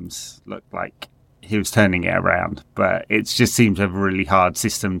times, looked like he was turning it around, but it just seems a really hard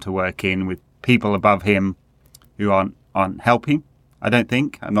system to work in with people above him who aren't helping. I don't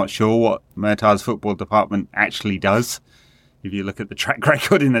think. I'm not sure what Murtaugh's football department actually does. If you look at the track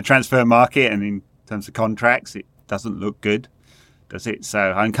record in the transfer market and in terms of contracts, it doesn't look good, does it? So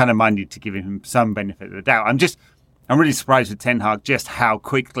I'm kind of minded to give him some benefit of the doubt. I'm really surprised with Ten Hag just how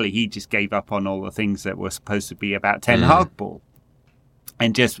quickly he just gave up on all the things that were supposed to be about Ten Hag ball.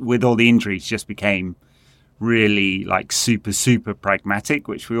 And just with all the injuries, just became really like super, super pragmatic,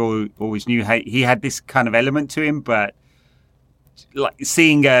 which we always knew he had this kind of element to him. But like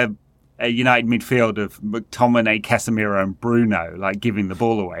seeing a United midfield of McTominay, Casemiro, and Bruno like giving the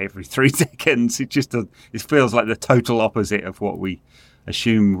ball away every 3 seconds, it feels like the total opposite of what we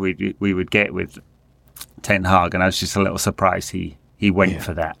assumed we would get with Ten Hag. And I was just a little surprised he went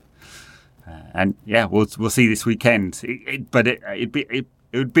for that. And yeah, we'll see this weekend. But it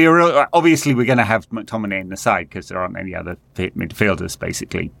would be a real. Obviously, we're going to have McTominay in the side because there aren't any other fit midfielders,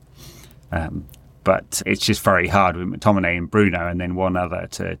 basically. But it's just very hard with McTominay and Bruno, and then one other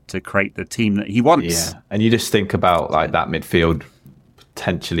to create the team that he wants. Yeah, and you just think about like that midfield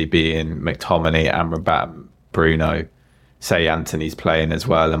potentially being McTominay, Amrabat, Bruno. Say Anthony's playing as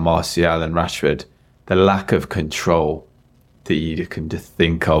well, and Martial and Rashford. The lack of control that you can just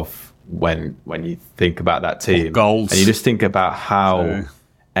think of when you think about that team, goals, and you just think about how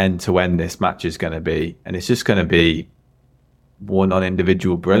end to end this match is going to be, and it's just going to be one on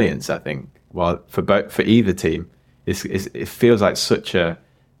individual brilliance. I think. Well, for either team, it feels like such a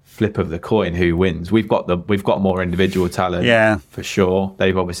flip of the coin who wins. We've got more individual talent, for sure.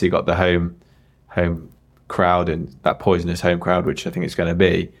 They've obviously got the home crowd and that poisonous home crowd, which I think it's going to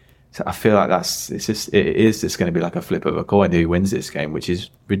be. So I feel like it is just going to be like a flip of a coin who wins this game, which is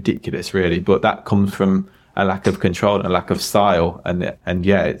ridiculous, really. But that comes from a lack of control and a lack of style, and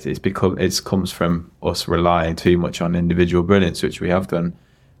yeah, it comes from us relying too much on individual brilliance, which we have done,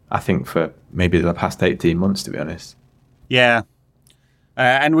 I think, for maybe the past 18 months, to be honest. Yeah,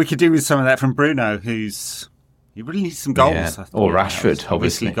 and we could do with some of that from Bruno, he really needs some goals. Yeah. Or Rashford,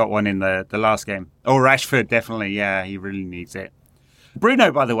 obviously got one in the last game. Or Rashford, definitely. Yeah, he really needs it.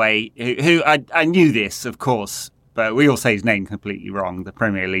 Bruno, by the way, who I knew this, of course, but we all say his name completely wrong. The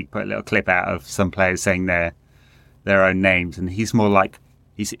Premier League put a little clip out of some players saying their own names, and he's more like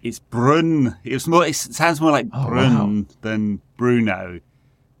it's Brun. It sounds more like Brun than Bruno.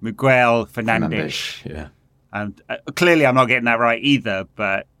 Miguel Fernandes. Yeah. And clearly, I'm not getting that right either.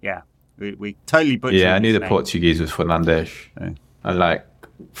 But yeah, we totally butchered. Yeah, I knew the name. Portuguese was Fernandes, and like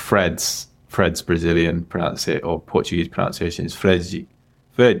Fred's Brazilian or Portuguese pronunciation is Fergie.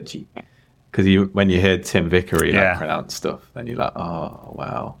 Because when you hear Tim Vickery pronounce stuff, then you're like, oh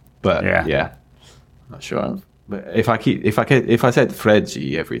wow. But yeah, I'm not sure. But if I said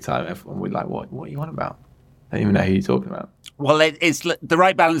Fergie every time, everyone would like, what are you on about? I don't even know who you're talking about. Well, it's the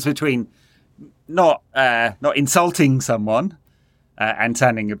right balance between not insulting someone and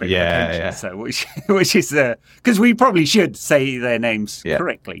sounding a bit pretentious. So which is because we probably should say their names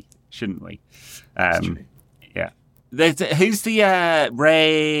correctly, shouldn't we? Yeah. Who's the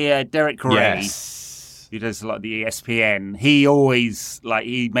Derek Ray? Yes. Who does a lot of the ESPN? He always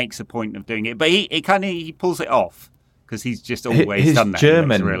he makes a point of doing it, but he pulls it off because he's just always done that. His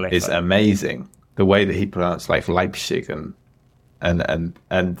German is amazing. The way that he pronounced like Leipzig and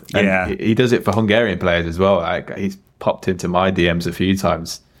he does it for Hungarian players as well. Like he's popped into my DMs a few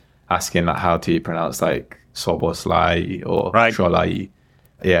times asking like how do you pronounce like Soboslai or Sholai.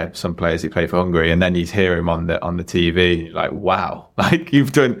 Yeah, some players who play for Hungary, and then you hear him on the TV, and you're like, wow, like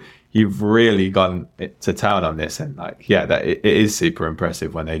you've really gone to town on this, and like it is super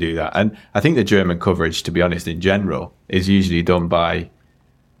impressive when they do that. And I think the German coverage, to be honest, in general, is usually done by,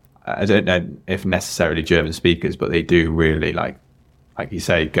 I don't know if necessarily German speakers, but they do really like you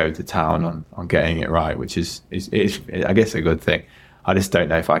say, go to town on getting it right, which is I guess a good thing. I just don't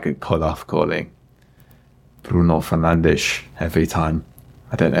know if I could pull off calling Bruno Fernandes every time.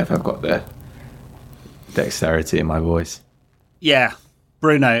 I don't know if I've got the dexterity in my voice. Yeah,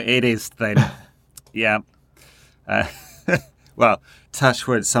 Bruno, it is then. Yeah. Well, touch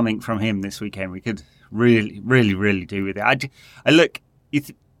wood, something from him this weekend we could really, really, really do with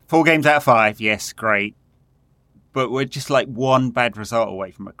it. 4 games out of 5, yes, great. But we're just like one bad result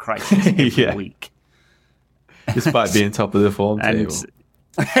away from a crisis every week. Despite being top of the form table.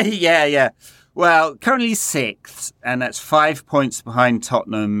 Yeah. Well, currently 6th, and that's 5 points behind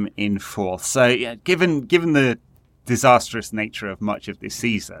Tottenham in 4th. So, yeah, given the disastrous nature of much of this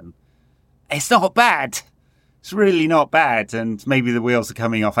season, it's not bad. It's really not bad, and maybe the wheels are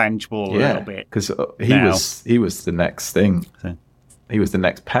coming off Ange Ball a little bit. Because he was the next thing. So. He was the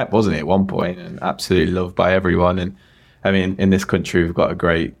next Pep, wasn't he, at one point, and absolutely loved by everyone. And I mean, in this country, we've got a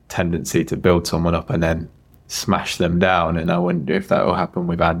great tendency to build someone up and then smash them down. And I wonder if that will happen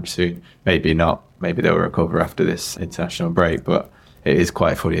with Ange soon. Maybe not. Maybe they'll recover after this international break. But it is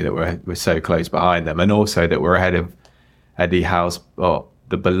quite funny that we're so close behind them, and also that we're ahead of Eddie Howe's,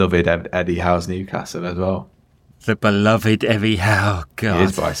 the beloved Eddie Howe's Newcastle as well. The beloved Eddie Howe, God. He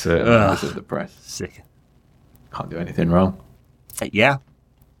is by certain members of the press. Sick. Can't do anything wrong. Yeah,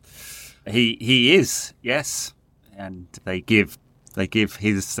 he is, yes, and they give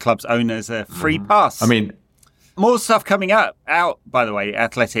his club's owners a free pass. I mean, more stuff coming out. By the way,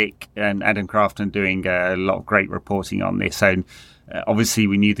 Athletic and Adam Crafton doing a lot of great reporting on this. So obviously,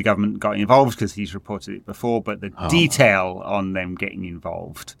 we knew the government got involved because he's reported it before, but the detail on them getting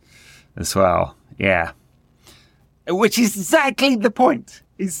involved as well, yeah, which is exactly the point.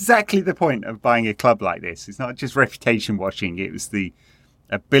 Exactly the point of buying a club like this. It's not just reputation washing. It was the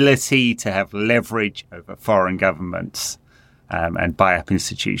ability to have leverage over foreign governments and buy up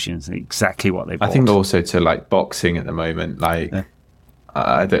institutions. Exactly what they bought. I think also to like boxing at the moment.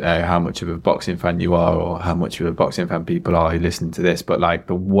 I don't know how much of a boxing fan you are or how much of a boxing fan people are who listen to this, but like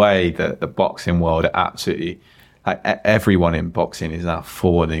the way that the boxing world absolutely, like everyone in boxing is now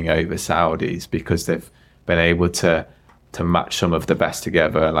fawning over Saudis because they've been able to match some of the best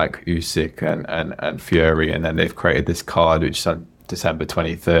together, like Usyk and Fury, and then they've created this card which is on December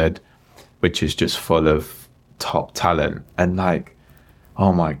 23rd, which is just full of top talent. And like,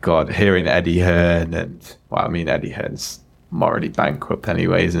 oh my God, hearing Eddie Hearn Eddie Hearn's morally bankrupt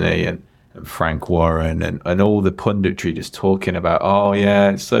anyway, isn't he? And Frank Warren and all the punditry just talking about, oh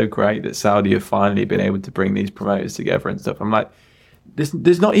yeah, it's so great that Saudi have finally been able to bring these promoters together and stuff. I'm like,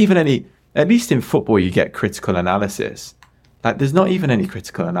 there's not even any, at least in football you get critical analysis. Like, there's not even any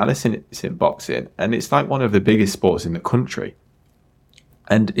critical analysis in boxing, and it's like one of the biggest sports in the country.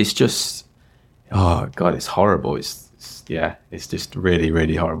 And it's just, oh God, it's horrible. It's just really,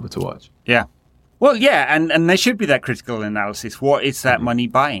 really horrible to watch. Yeah. Well, yeah, and there should be that critical analysis. What is that money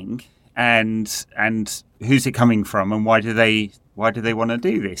buying, and who's it coming from, and why do they want to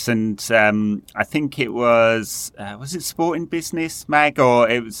do this? And I think it was it Sporting Business Mag,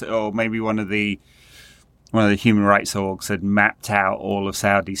 or maybe one of the human rights orgs had mapped out all of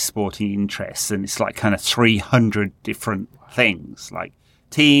Saudi's sporting interests, and it's like kind of 300 different things, like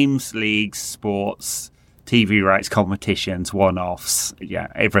teams, leagues, sports, TV rights, competitions, one-offs,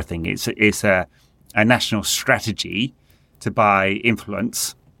 everything. It's a national strategy to buy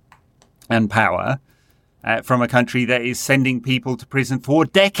influence and power from a country that is sending people to prison for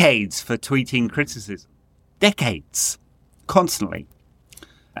decades for tweeting criticism. Decades. Constantly.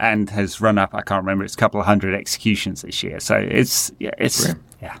 And has run up, I can't remember, it's a couple of hundred executions this year. So it's.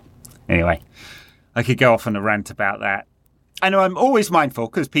 Anyway, I could go off on a rant about that. I know I'm always mindful,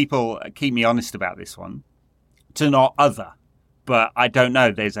 because people keep me honest about this one, to not other. But I don't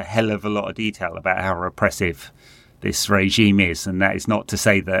know, there's a hell of a lot of detail about how repressive this regime is. And that is not to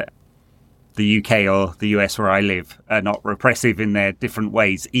say that the UK or the US where I live are not repressive in their different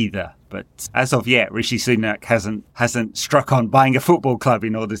ways either. But as of yet, Rishi Sunak hasn't struck on buying a football club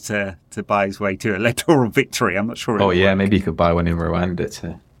in order to buy his way to electoral victory. I'm not sure. Maybe you could buy one in Rwanda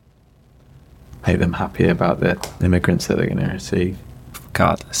to make them happy about the immigrants that they're going to receive.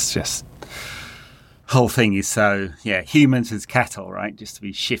 God, it's just... whole thing is so, humans as cattle, right? Just to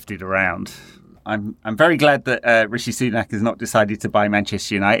be shifted around. I'm very glad that Rishi Sunak has not decided to buy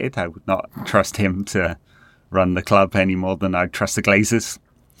Manchester United. I would not trust him to run the club any more than I trust the Glazers.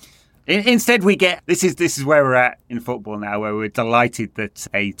 Instead, we get this is where we're at in football now, where we're delighted that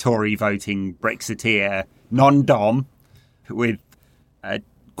a Tory voting Brexiteer non-dom with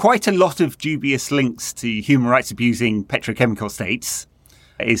quite a lot of dubious links to human rights abusing petrochemical states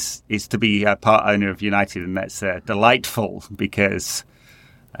is to be a part owner of United, and that's delightful because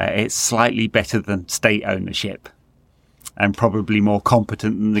it's slightly better than state ownership and probably more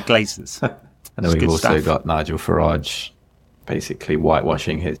competent than the Glazers. And then we've also got Nigel Farage basically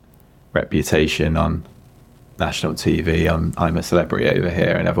whitewashing his reputation on national TV. I'm a celebrity over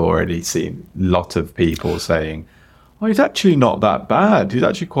here, and I've already seen a lot of people saying, oh, he's actually not that bad. He's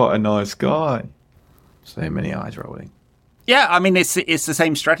actually quite a nice guy. So many eyes rolling. Yeah, I mean, it's the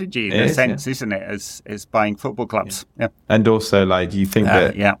same strategy in It a is, sense, isn't it, as buying football clubs? Yeah. And also, like, do you think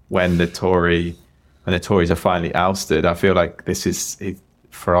that when the Tories are finally ousted, I feel like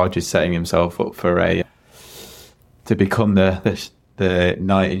Farage is setting himself up for to become the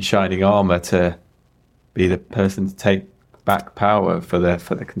knight in shining armor, to be the person to take back power for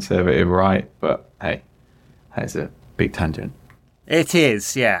the Conservative right. But hey, that's a big tangent. It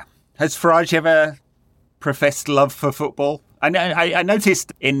is, yeah. Has Farage ever professed love for football? I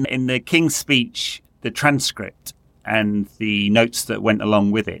noticed in the King's speech, the transcript and the notes that went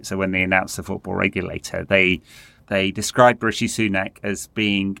along with it. So when they announced the football regulator, they described Rishi Sunak as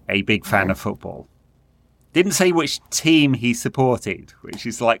being a big fan of football. Didn't say which team he supported, which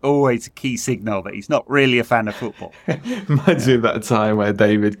is like always a key signal that he's not really a fan of football. Imagine that time where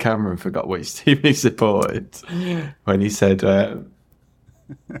David Cameron forgot which team he supported when he said,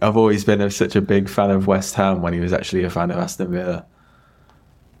 I've always been such a big fan of West Ham, when he was actually a fan of Aston Villa.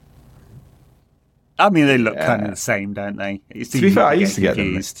 I mean, they look kind of the same, don't they? To be fair, I used to get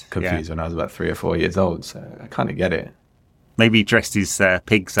them confused when I was about 3 or 4 years old, so I kind of get it. Maybe he dressed his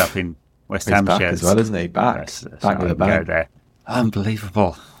pigs up in West Ham back shirts as well, isn't he? Back with a bang. There.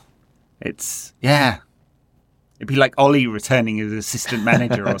 Unbelievable. It's, yeah. It'd be like Ollie returning as assistant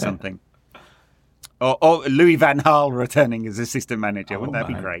manager or something. Or Louis van Gaal returning as assistant manager. Wouldn't that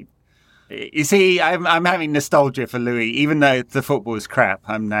be great? You see, I'm having nostalgia for Louis. Even though the football was crap,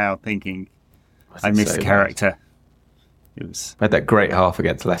 I'm now thinking I miss the character. It was had that great half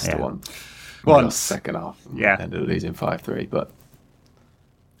against Leicester once. Second half. Yeah. Ended up losing 5-3, but...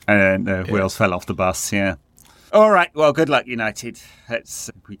 And the wheels fell off the bus, yeah. All right, well, good luck, United.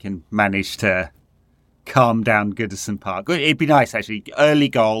 We can manage to calm down Goodison Park. It'd be nice, actually. Early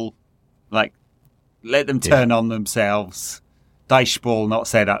goal, like, let them turn on themselves. Dyche ball not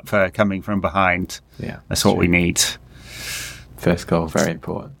set up for coming from behind. Yeah, that's what we need. First goal, very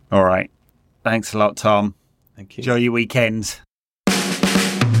important. All right. Thanks a lot, Tom. Thank you. Enjoy your weekend.